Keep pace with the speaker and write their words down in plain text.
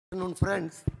Good afternoon,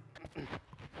 friends.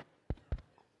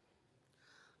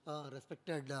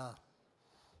 Respected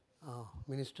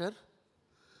Minister,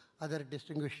 other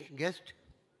distinguished guests,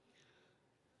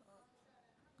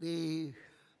 the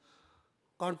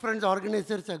conference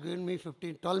organizers have given me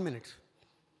 12 minutes.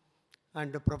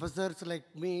 And the professors like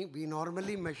me, we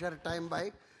normally measure time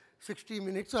by 60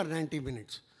 minutes or 90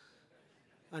 minutes.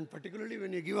 And particularly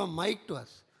when you give a mic to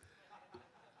us.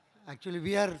 Actually,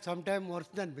 we are sometimes worse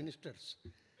than ministers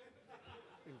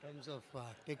in terms of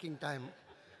taking time.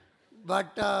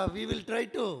 But we will try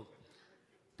to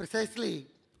precisely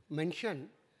mention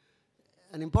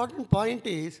an important point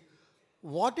is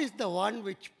what is the one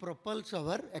which propels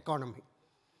our economy.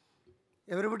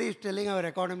 Everybody is telling our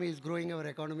economy is growing, our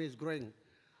economy is growing.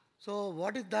 So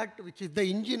what is that which is the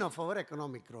engine of our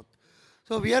economic growth?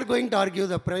 So we are going to argue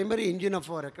the primary engine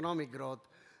of our economic growth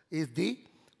is the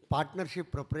partnership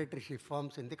proprietorship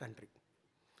firms in the country.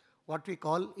 What we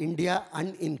call India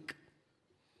Uninc.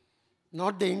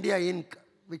 Not the India Inc.,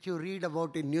 which you read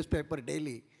about in newspaper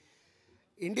daily.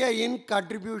 India Inc.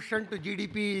 contribution to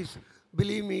GDP is,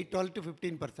 believe me, 12 to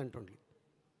 15% only.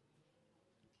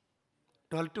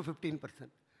 12 to 15%.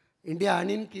 India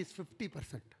Uninc. is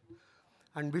 50%.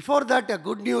 And before that, a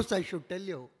good news I should tell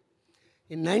you.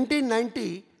 In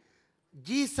 1990,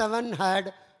 G7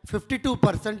 had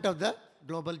 52% of the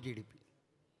global GDP.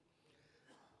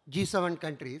 G7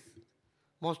 countries,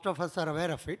 most of us are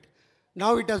aware of it.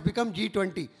 Now it has become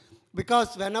G20.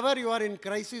 Because whenever you are in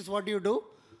crisis, what do?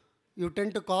 You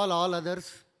tend to call all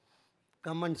others,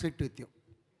 come and sit with you.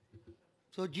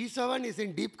 So G7 is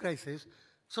in deep crisis.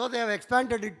 So they have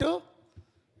expanded it to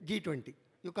G20.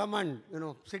 You come and,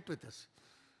 sit with us.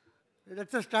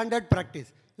 That's a standard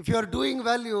practice. If you are doing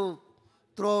well, you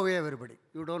throw away everybody.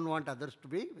 You don't want others to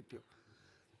be with you.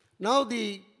 Now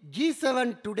the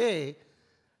G7 today,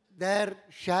 their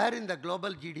share in the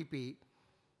global GDP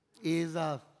is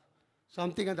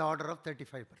something in the order of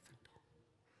 35%.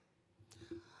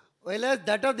 Whereas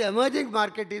that of the emerging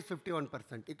market is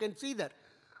 51%. You can see that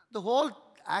the whole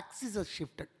axis has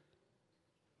shifted.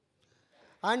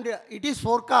 And it is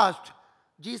forecast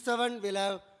G7 will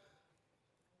have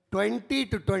 20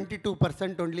 to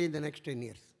 22% only in the next 10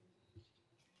 years.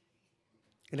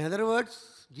 In other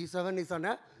words, G7 is on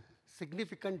a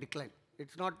significant decline.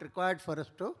 It's not required for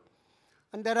us to.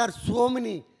 And there are so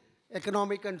many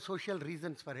economic and social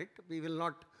reasons for it. We will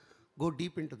not go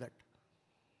deep into that.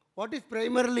 What is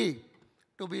primarily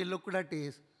to be looked at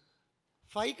is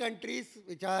 5 countries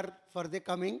which are for the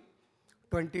coming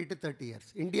 20 to 30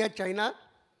 years. India, China,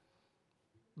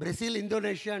 Brazil,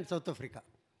 Indonesia, and South Africa.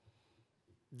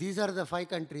 These are the 5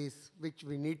 countries which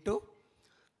we need to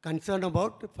concern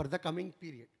about for the coming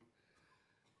period.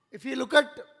 If you look at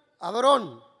our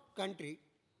own country,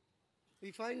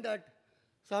 we find that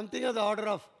something of the order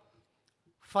of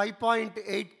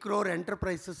 5.8 crore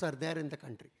enterprises are there in the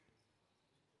country.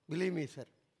 Believe me, sir.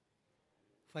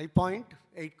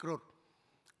 5.8 crore.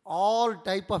 All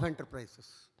type of enterprises.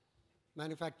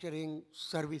 Manufacturing,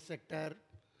 service sector.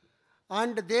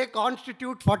 And they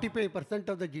constitute 45%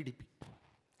 of the GDP.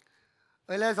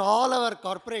 Whereas all our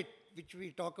corporate, which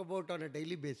we talk about on a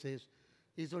daily basis,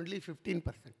 is only 15%.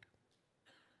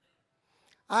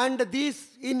 And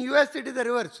these, in US it is the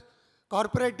reverse.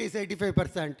 Corporate is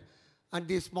 85%. And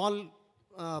the small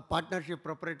partnership,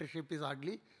 proprietorship is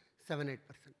hardly 7-8%.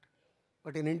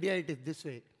 But in India, it is this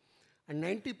way. And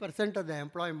 90% of the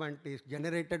employment is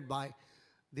generated by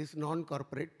these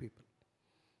non-corporate people.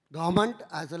 Government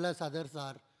as well as others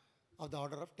are of the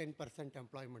order of 10%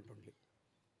 employment only.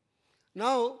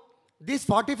 Now, this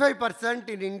 45%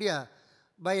 in India,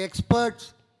 by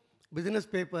experts, business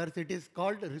papers, it is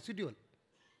called residual.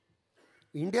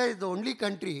 India is the only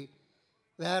country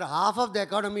where half of the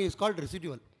economy is called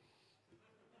residual.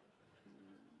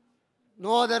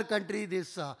 No other country,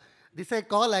 this I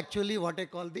call actually what I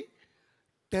call the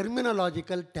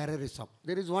terminological terrorism.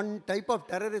 There is one type of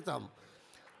terrorism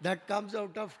that comes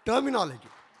out of terminology.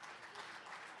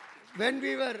 When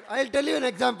I'll tell you an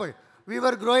example. We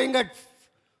were growing at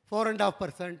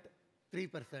 4.5%,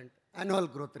 3% annual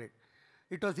growth rate.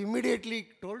 It was immediately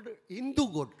told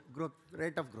Hindu growth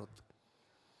rate of growth.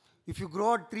 If you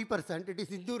grow at 3%, it is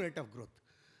Hindu rate of growth.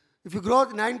 If you grow at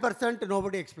 9%,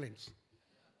 nobody explains.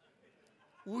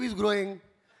 Who is growing?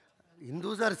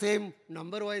 Hindus are same,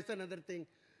 number-wise another thing.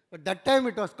 But that time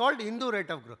it was called Hindu rate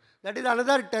of growth. That is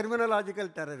another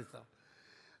terminological terrorism.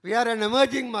 We are an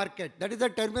emerging market. That is a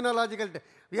terminological.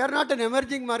 We are not an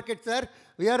emerging market, sir.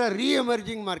 We are a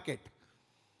re-emerging market.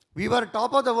 We were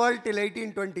top of the world till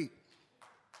 1820.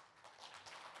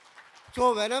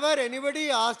 So whenever anybody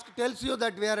tells you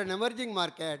that we are an emerging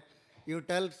market, you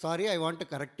tell, sorry, I want to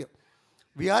correct you.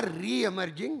 We are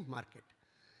re-emerging market.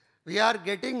 We are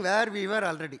getting where we were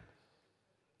already.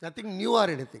 Nothing new or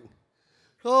anything.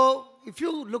 So if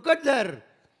you look at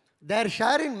their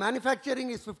share in manufacturing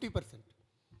is 50%.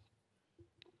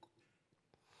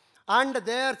 And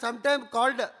they are sometimes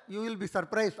called, you will be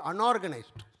surprised,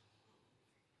 unorganized.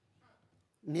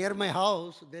 Near my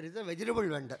house, there is a vegetable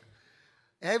vendor.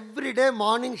 Every day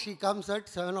morning, she comes at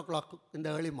 7 o'clock in the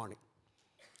early morning.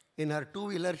 In her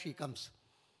two-wheeler, she comes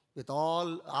with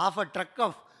half a truck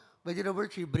of vegetables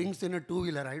she brings in a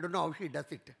two-wheeler. I don't know how she does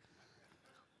it.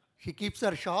 She keeps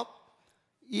her shop.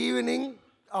 Evening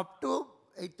up to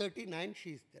 8:30, 9,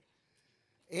 she is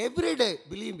there. Every day,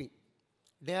 believe me,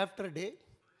 day after day.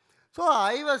 So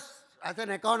I was, as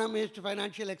an economist,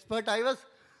 financial expert, I was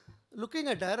looking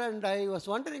at her and I was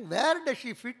wondering, where does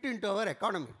she fit into our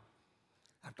economy?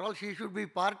 After all, she should be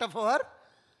part of our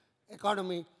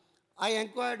economy. I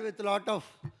inquired with a lot of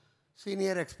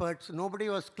senior experts. Nobody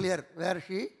was clear where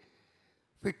she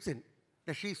fits in.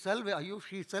 Does she sell?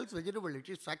 She sells vegetable. It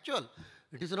is factual.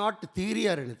 It is not theory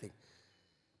or anything.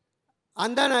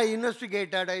 And then I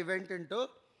investigated. I went into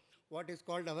what is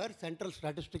called our Central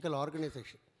Statistical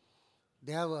Organization.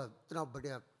 They have a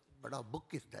book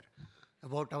is there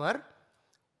about our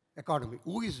economy,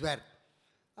 who is where.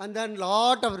 And then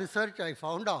lot of research I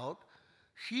found out,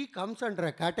 she comes under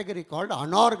a category called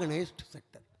unorganized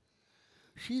sector.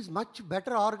 She is much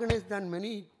better organized than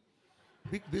many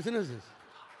big businesses.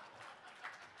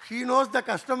 She knows the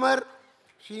customer,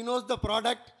 she knows the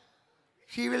product.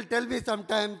 She will tell me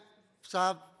sometime,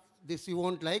 Saab, this you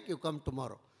won't like, you come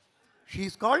tomorrow. She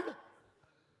is called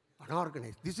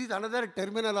unorganized. This is another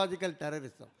terminological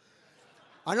terrorism.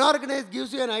 Unorganized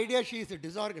gives you an idea she is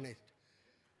disorganized,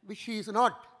 which she is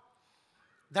not.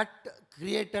 That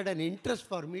created an interest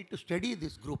for me to study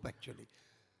this group actually.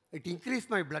 It increased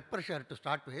my blood pressure to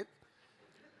start with.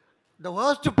 The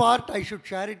worst part, I should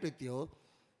share it with you,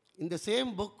 in the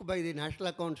same book by the National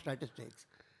Account Statistics,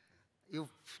 you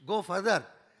go further,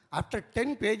 after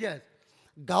 10 pages,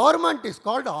 government is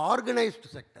called organized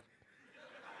sector.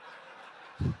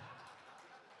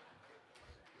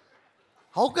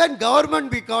 How can government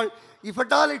be called? If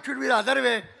at all, it should be the other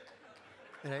way.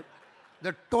 Right?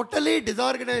 The totally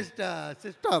disorganized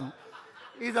system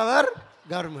is our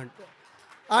government.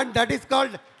 And that is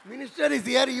called, minister is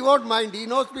here, he won't mind, he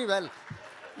knows me well.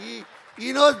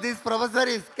 He knows this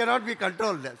professor cannot be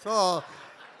controlled. So,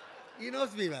 he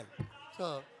knows me well.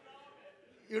 So,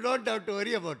 you don't have to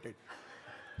worry about it.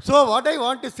 So, what I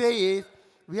want to say is,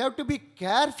 we have to be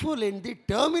careful in the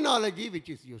terminology which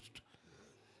is used.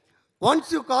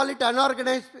 Once you call it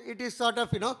unorganized, it is sort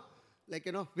of,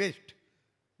 waste.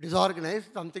 Disorganized,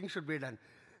 something should be done.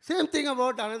 Same thing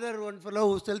about another one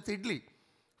fellow who sells idli.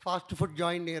 Fast food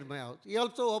joint near my house. He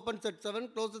also opens at 7,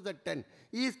 closes at 10.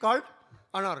 He is called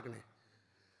unorganized.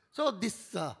 So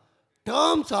these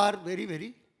terms are very,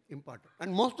 very important.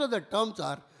 And most of the terms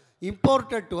are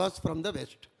imported to us from the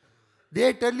West.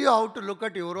 They tell you how to look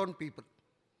at your own people.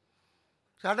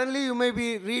 Suddenly you may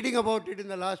be reading about it in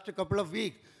the last couple of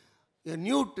weeks. A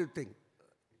new thing.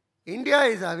 India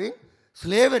is having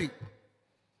slavery.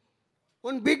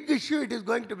 One big issue it is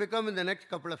going to become in the next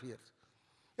couple of years.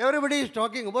 Everybody is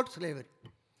talking about slavery.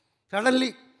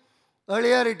 Suddenly,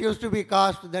 earlier it used to be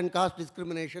caste, then caste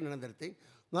discrimination, another thing.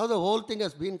 Now the whole thing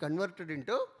has been converted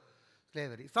into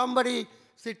slavery. Somebody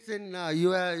sits in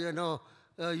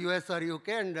US or UK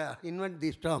and invent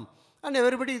this term. And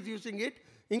everybody is using it,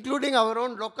 including our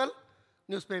own local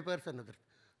newspapers and others.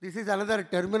 This is another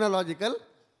terminological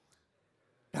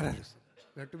terrorism.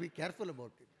 We have to be careful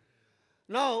about it.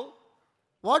 Now,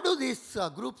 what do these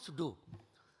groups do?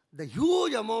 The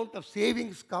huge amount of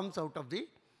savings comes out of the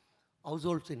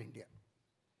households in India.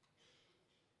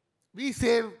 We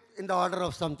save in the order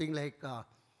of something like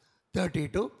 30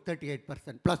 to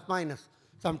 38%, plus minus,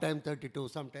 sometimes 32,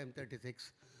 sometimes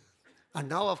 36. And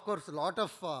now, of course, a lot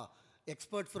of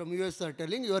experts from US are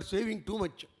telling you are saving too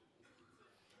much.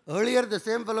 Earlier, the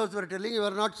same fellows were telling you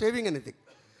are not saving anything.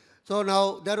 So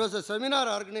now, there was a seminar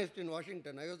organized in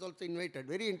Washington. I was also invited.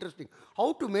 Very interesting.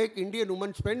 How to make Indian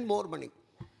women spend more money.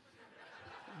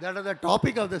 That was the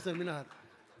topic of the seminar.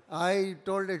 I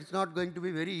told it's not going to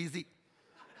be very easy.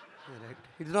 Right?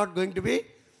 It's not going to be.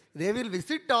 They will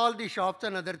visit all the shops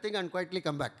and other thing and quietly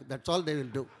come back. That's all they will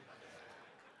do.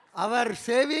 Our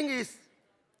saving is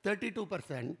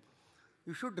 32%.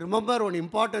 You should remember one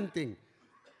important thing.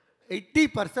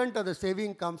 80% of the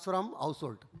saving comes from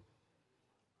household.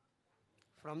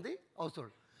 From the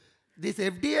household. This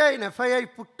FDI and FII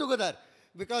put together,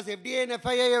 because FDI and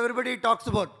FII everybody talks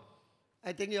about.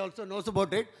 I think he also knows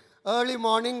about it. Early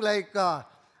morning, like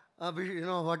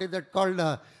what is that called?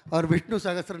 Or Vishnu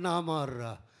Sahasranam,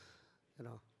 or,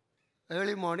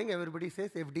 early morning, everybody says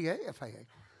FDI, FII.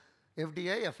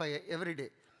 FDI, FII, every day.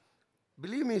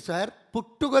 Believe me, sir,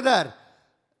 put together,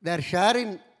 their share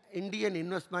in Indian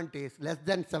investment is less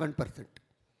than 7%.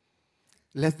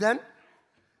 Less than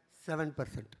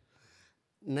 7%.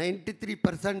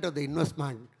 93% of the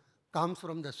investment comes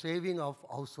from the saving of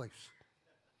housewives.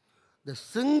 The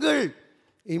single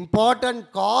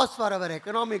important cause for our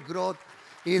economic growth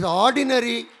is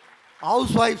ordinary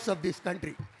housewives of this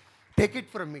country. Take it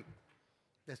from me.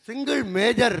 The single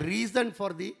major reason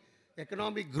for the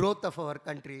economic growth of our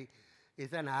country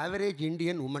is an average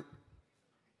Indian woman.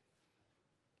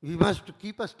 We must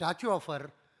keep a statue of her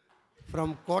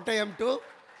from Kottayam to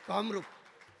Kamrup.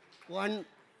 One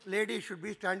lady should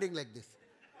be standing like this.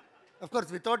 Of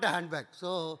course, without a handbag.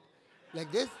 So,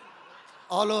 like this,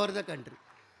 all over the country.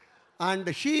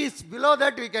 And she is, below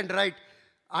that we can write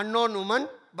unknown woman,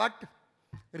 but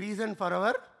reason for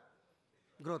our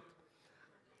growth.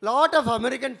 Lot of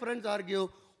American friends argue,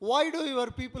 why do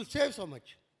your people save so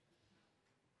much?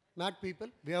 Mad people.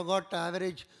 We have got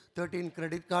average 13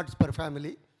 credit cards per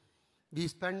family. We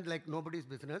spend like nobody's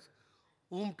business.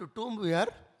 Whom to whom we are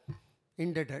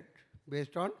indebted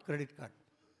based on credit card.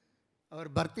 Our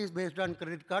birth is based on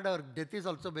credit card. Our death is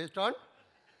also based on.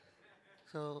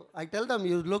 So I tell them,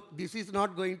 you look, this is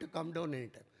not going to come down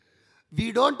anytime.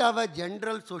 We don't have a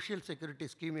general social security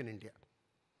scheme in India,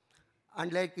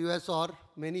 unlike US or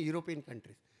many European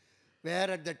countries,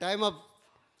 where at the time of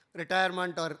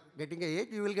retirement or getting a age,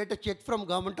 you will get a check from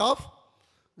government of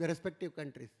the respective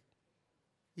countries.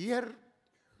 Here,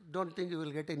 don't think you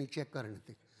will get any check or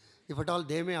anything. If at all,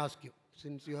 they may ask you,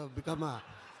 since you have become a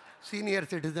senior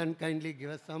citizen, kindly give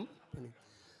us some money.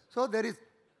 So there is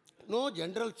no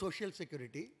general social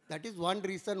security. That is one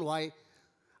reason why,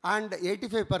 and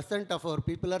 85% of our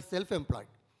people are self-employed.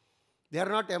 They are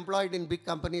not employed in big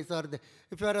companies.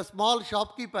 If you are a small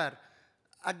shopkeeper,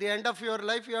 at the end of your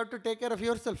life, you have to take care of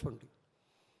yourself only.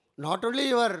 Not only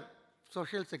your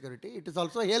social security, it is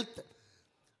also health.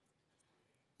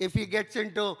 If he gets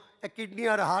into a kidney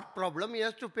or a heart problem, he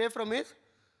has to pay from his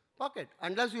pocket,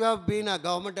 unless you have been a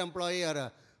government employee or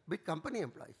a big company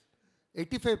employee.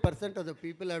 85% of the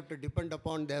people have to depend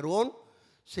upon their own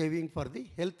saving for the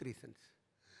health reasons.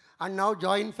 And now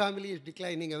joint family is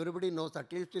declining. Everybody knows,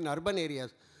 at least in urban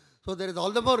areas. So there is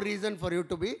all the more reason for you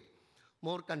to be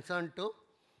more concerned to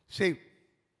save.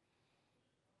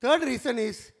 Third reason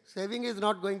is saving is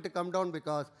not going to come down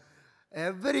because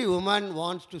every woman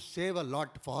wants to save a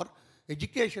lot for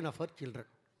education of her children.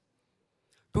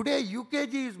 Today,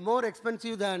 UKG is more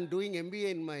expensive than doing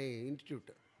MBA in my institute.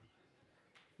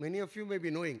 Many of you may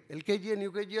be knowing, LKG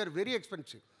and UKG are very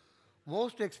expensive,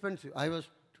 most expensive. I was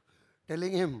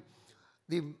telling him,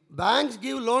 the banks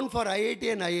give loan for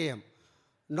IIT and IIM,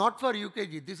 not for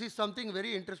UKG. This is something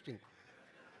very interesting.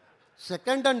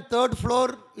 Second and third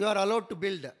floor, you are allowed to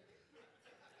build.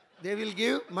 They will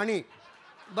give money,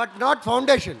 but not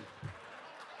foundation.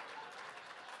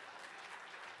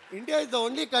 India is the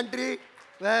only country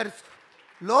where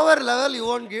lower level you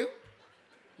won't give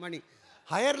money.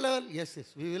 Higher level, yes,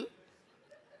 we will.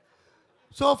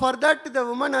 So for that, the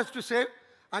woman has to save,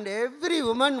 and every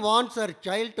woman wants her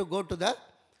child to go to the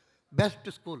best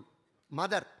school.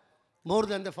 Mother, more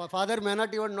than the father may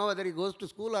not even know whether he goes to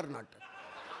school or not.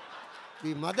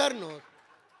 The mother knows.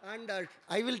 And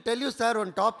I will tell you, sir,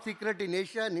 one top secret in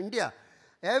Asia and India,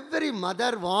 every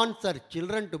mother wants her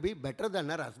children to be better than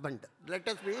her husband. Let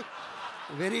us be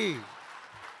very...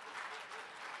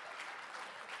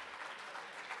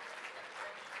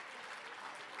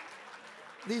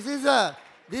 This is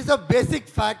a basic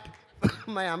fact.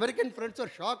 My American friends are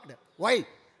shocked. Why?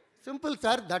 Simple,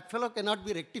 sir. That fellow cannot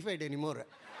be rectified anymore.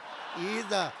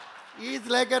 He is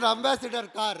like an ambassador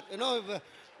car. You know,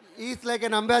 he is like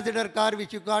an ambassador car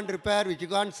which you can't repair, which you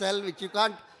can't sell, which you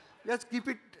can't. Just keep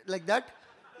it like that.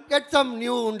 Get some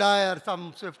new Hyundai or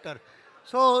some Swifter.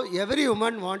 So every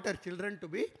woman wants her children to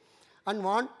be and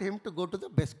want him to go to the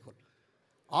best school.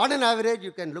 On an average,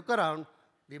 you can look around.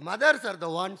 The mothers are the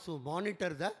ones who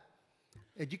monitor the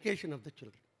education of the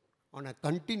children on a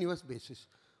continuous basis.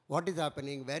 What is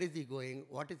happening? Where is he going?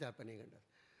 What is happening?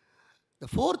 The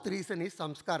fourth reason is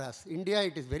samskaras. India,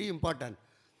 it is very important.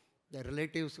 The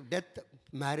relatives, death,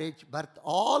 marriage, birth,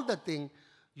 all the things,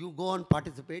 you go and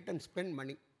participate and spend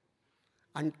money.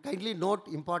 And kindly note,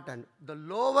 important, the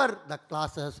lower the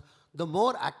classes, the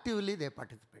more actively they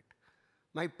participate.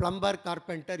 My plumber,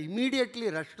 carpenter immediately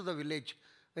rush to the village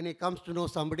when he comes to know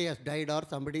somebody has died or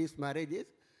somebody's marriage is,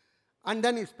 and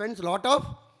then he spends a lot of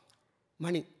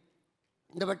money.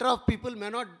 The better off people may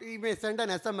not, he may send an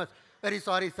SMS, very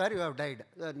sorry, sir, you have died.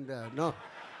 And no,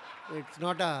 it's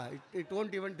not it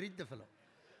won't even reach the fellow.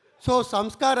 So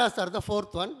samskaras are the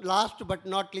fourth one. Last but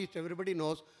not least, everybody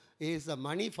knows, is the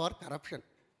money for corruption.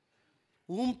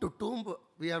 Womb to tomb,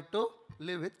 we have to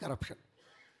live with corruption.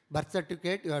 Birth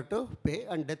certificate you have to pay,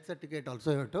 and death certificate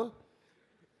also you have to.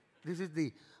 This is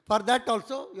the, for that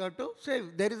also you have to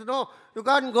save. There is no, you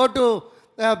can't go to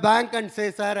a bank and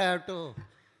say, sir, I have to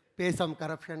pay some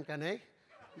corruption, can I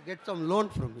get some loan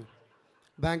from you?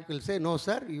 Bank will say, no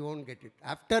sir, you won't get it.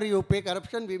 After you pay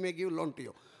corruption, we may give loan to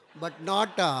you, but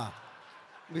not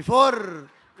before.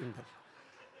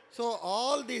 So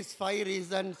all these 5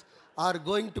 reasons are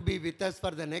going to be with us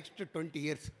for the next 20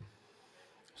 years.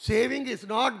 Saving is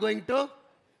not going to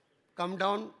come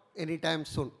down anytime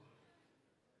soon.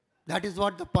 That is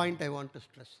what the point I want to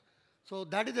stress. So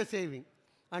that is the saving.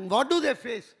 And what do they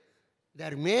face?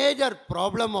 Their major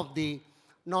problem of the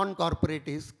non-corporate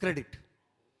is credit.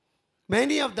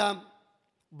 Many of them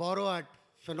borrow at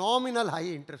phenomenal high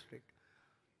interest rate.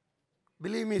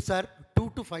 Believe me, sir,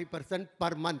 2 to 5%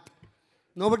 per month.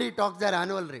 Nobody talks their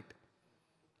annual rate.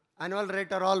 Annual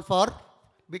rate are all for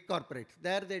big corporates.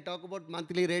 There they talk about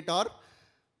monthly rate or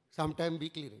sometime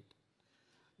weekly rate.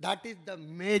 That is the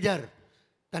major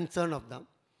concern of them.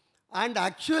 And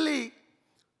actually,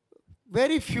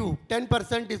 very few,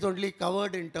 10% is only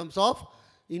covered in terms of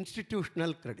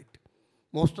institutional credit.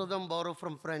 Most of them borrow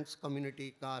from friends,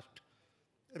 community, caste,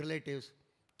 relatives,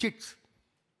 chits,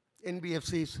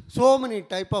 NBFCs, so many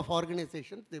type of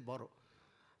organizations they borrow.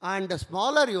 And the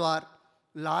smaller you are,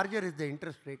 larger is the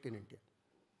interest rate in India.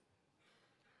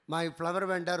 My flower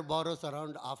vendor borrows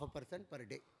around 0.5% per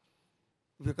day.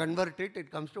 If you convert it, it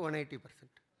comes to 180%.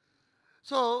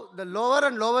 So the lower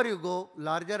and lower you go,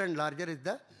 larger and larger is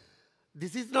the,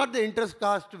 this is not the interest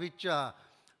cost which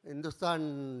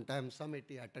Hindustan Times Summit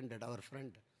he attended, our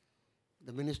friend,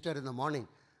 the minister in the morning.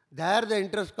 There the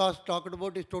interest cost talked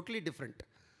about is totally different.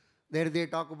 There they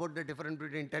talk about the difference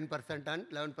between 10% and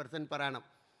 11% per annum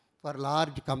for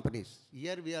large companies.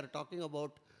 Here we are talking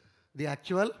about the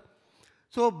actual.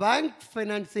 So bank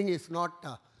financing is not,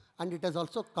 and it has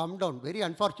also come down, very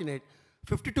unfortunate.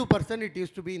 52% it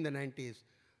used to be in the 90s.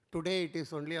 Today it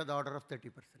is only on the order of 30%.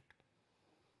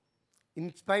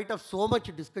 In spite of so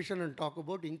much discussion and talk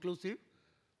about inclusive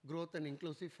growth and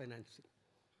inclusive financing.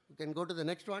 You can go to the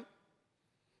next one.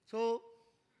 So,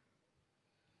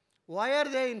 why are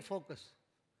they in focus?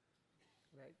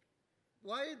 Right?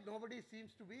 Why nobody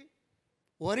seems to be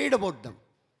worried about them?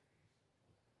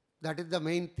 That is the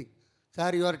main thing.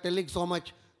 Sir, you are telling so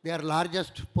much. They are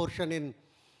largest portion in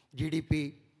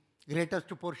GDP, greatest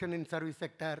portion in service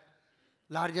sector,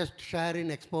 largest share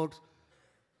in exports,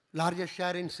 largest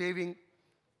share in saving,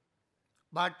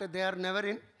 but they are never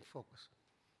in focus.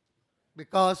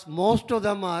 Because most of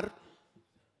them are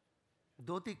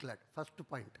dhoti clad, first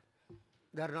point.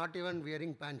 They are not even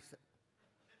wearing pants.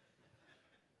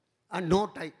 And no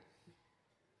tie.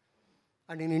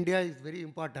 And in India is very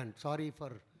important. Sorry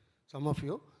for some of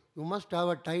you. You must have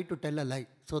a tie to tell a lie.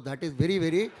 So that is very,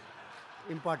 very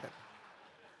important.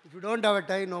 If you don't have a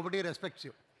tie, nobody respects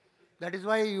you. That is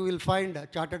why you will find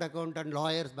chartered accountant,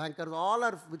 lawyers, bankers, all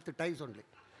are with the ties only.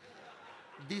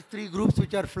 These 3 groups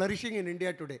which are flourishing in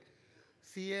India today.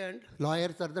 CA and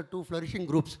lawyers are the 2 flourishing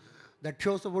groups. That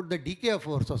shows about the decay of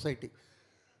our society.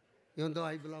 Even though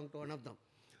I belong to one of them.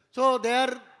 So they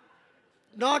are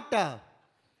not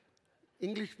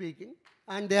English speaking,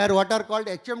 and they are what are called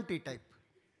HMT type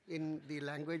in the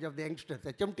language of the youngsters.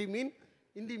 HMT means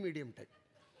Hindi medium type.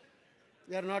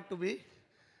 They are not to be,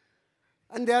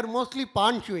 and they are mostly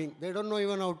pan chewing. They don't know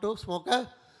even how to smoke a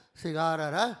cigar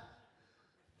or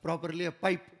properly a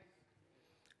pipe.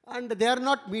 And they are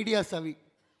not media savvy.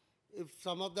 If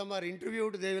some of them are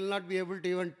interviewed, they will not be able to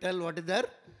even tell what is their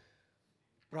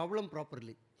problem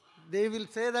properly. They will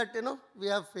say that, we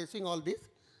are facing all these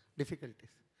difficulties.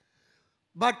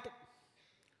 But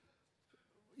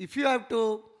if you have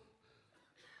to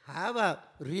have a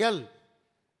real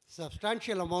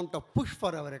substantial amount of push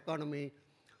for our economy,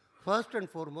 first and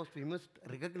foremost, we must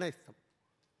recognize them.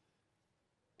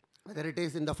 Whether it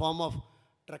is in the form of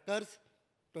truckers,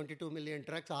 22 million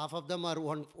trucks, half of them are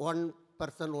one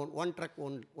person, one truck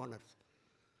owners.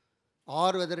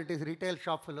 Or whether it is retail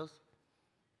shop fellows,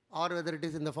 or whether it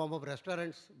is in the form of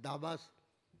restaurants, dabas,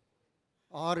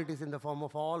 or it is in the form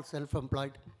of all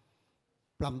self-employed,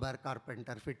 plumber,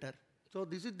 carpenter, fitter. So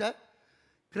this is the,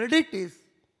 credit is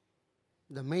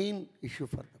the main issue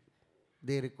for them.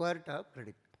 They require to have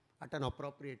credit at an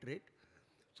appropriate rate.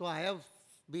 So I have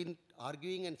been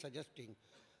arguing and suggesting,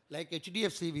 like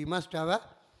HDFC, we must have a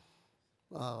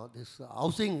this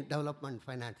housing development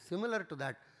finance. Similar to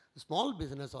that, Small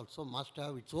business also must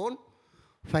have its own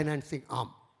financing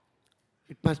arm.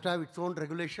 It must have its own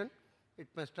regulation. It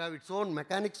must have its own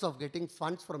mechanics of getting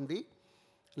funds from the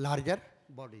larger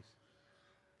bodies.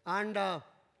 And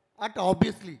at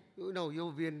obviously,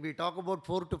 when we talk about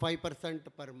 4 to 5%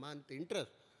 per month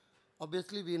interest,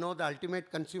 obviously we know the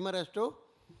ultimate consumer has to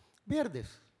bear this.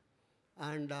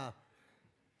 And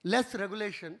less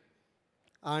regulation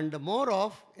and more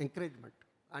of encouragement.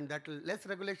 And that less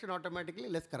regulation automatically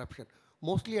less corruption,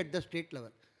 mostly at the state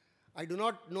level. I do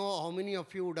not know how many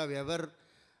of you would have ever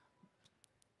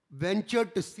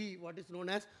ventured to see what is known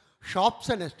as Shops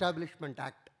and Establishment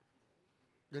Act.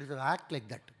 There is an act like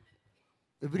that.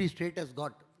 Every state has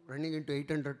got, running into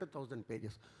 800 to 1,000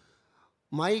 pages.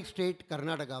 My state,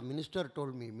 Karnataka, minister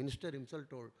himself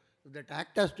told, if that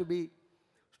act has to be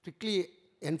strictly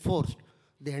enforced,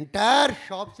 the entire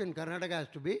shops in Karnataka has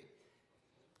to be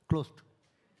closed.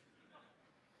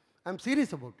 I'm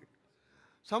serious about it.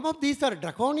 Some of these are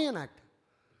draconian act.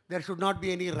 There should not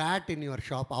be any rat in your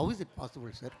shop. How is it possible,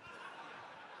 sir?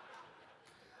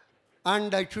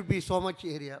 And it should be so much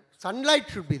area. Sunlight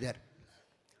should be there.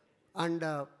 And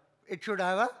it should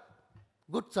have a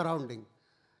good surrounding.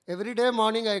 Every day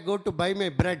morning I go to buy my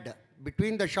bread.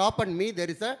 Between the shop and me there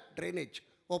is a drainage,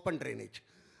 open drainage.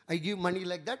 I give money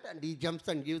like that and he jumps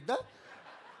and gives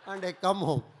and I come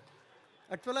home.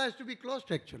 That fellow has to be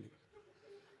closed actually.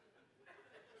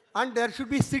 And there should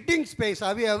be sitting space.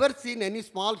 Have you ever seen any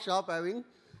small shop having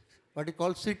what you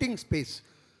call sitting space?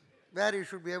 Where you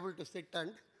should be able to sit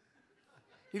and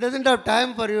he doesn't have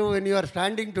time for you when you are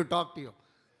standing to talk to you.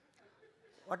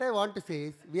 What I want to say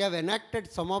is, we have enacted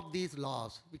some of these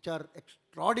laws which are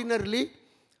extraordinarily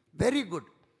very good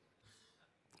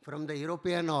from the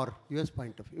European or US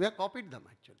point of view. We have copied them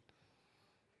actually.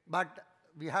 But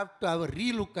we have to have a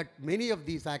relook at many of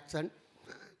these acts. And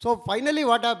so finally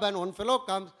what happened, one fellow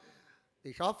comes,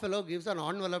 the shop fellow gives an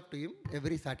envelope to him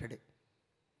every Saturday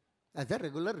as a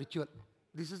regular ritual.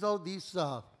 This is how these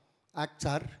acts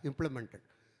are implemented.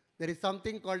 There is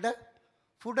something called a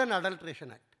Food and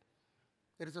Adulteration Act.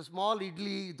 There is a small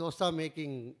idli dosa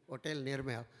making hotel near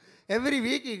my house. Every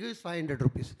week he gives 500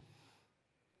 rupees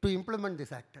to implement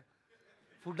this act.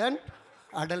 Food and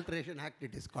Adulteration Act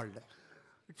it is called.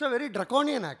 It's a very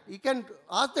draconian act. He can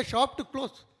ask the shop to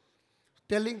close,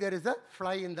 telling there is a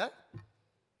fly in the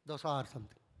dosa or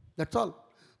something. That's all.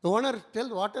 The owner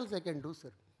tells, what else I can do,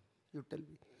 sir? You tell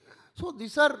me. So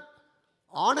these are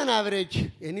on an average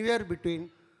anywhere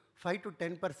between 5 to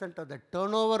 10% of the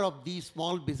turnover of these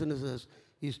small businesses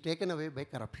is taken away by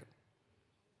corruption.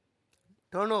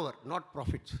 Turnover, not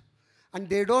profits. And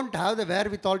they don't have the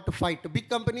wherewithal to fight. Big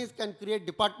companies can create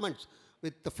departments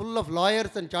with full of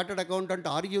lawyers and chartered accountants to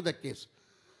argue the case.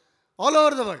 All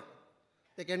over the world.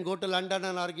 They can go to London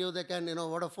and argue, they can,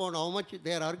 Vodafone, how much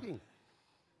they are arguing.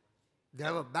 They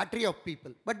have a battery of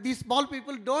people. But these small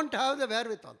people don't have the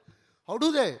wherewithal. How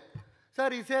do they?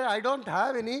 Sir, he said, I don't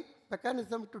have any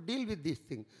mechanism to deal with these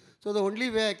things. So the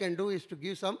only way I can do is to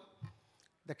give some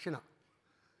dakshina.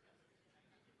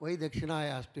 Why dakshina? I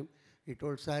asked him. He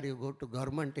told, sir, you go to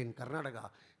government in Karnataka.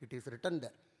 It is written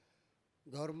there.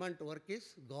 Government work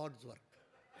is God's work.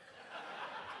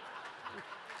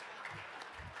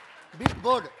 Big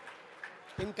board.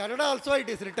 In Kannada also it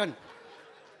is written.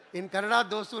 In Kannada,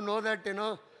 those who know that,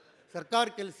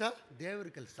 Sarkar Kelsa, Devar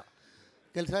Kelsa.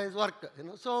 Kelsa is work.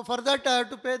 So for that I have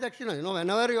to pay dakshina.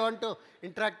 Whenever you want to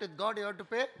interact with God, you have to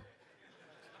pay.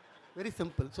 Very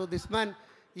simple. So this man,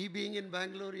 he being in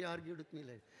Bangalore, he argued with me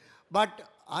like. But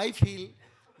I feel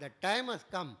that time has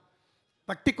come,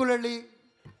 particularly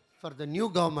for the new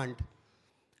government,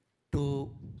 to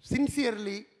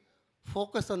sincerely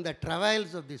focus on the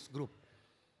travails of this group,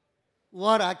 who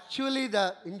are actually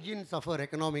the engines of our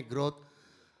economic growth,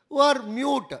 who are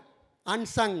mute,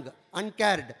 unsung,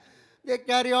 uncared. They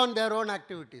carry on their own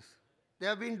activities. They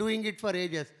have been doing it for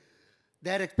ages.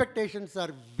 Their expectations are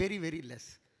very, very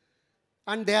less.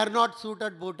 And they are not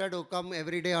suited, booted who come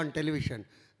every day on television.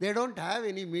 They don't have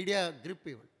any media grip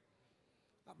even.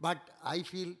 But I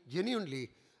feel genuinely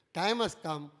time has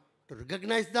come to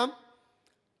recognize them,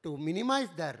 to minimize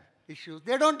their issues.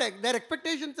 Their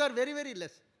expectations are very, very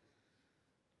less.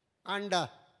 And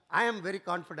I am very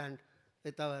confident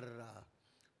with our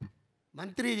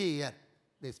Mantriji here.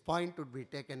 This point would be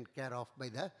taken care of by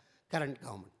the current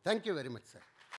government. Thank you very much, sir.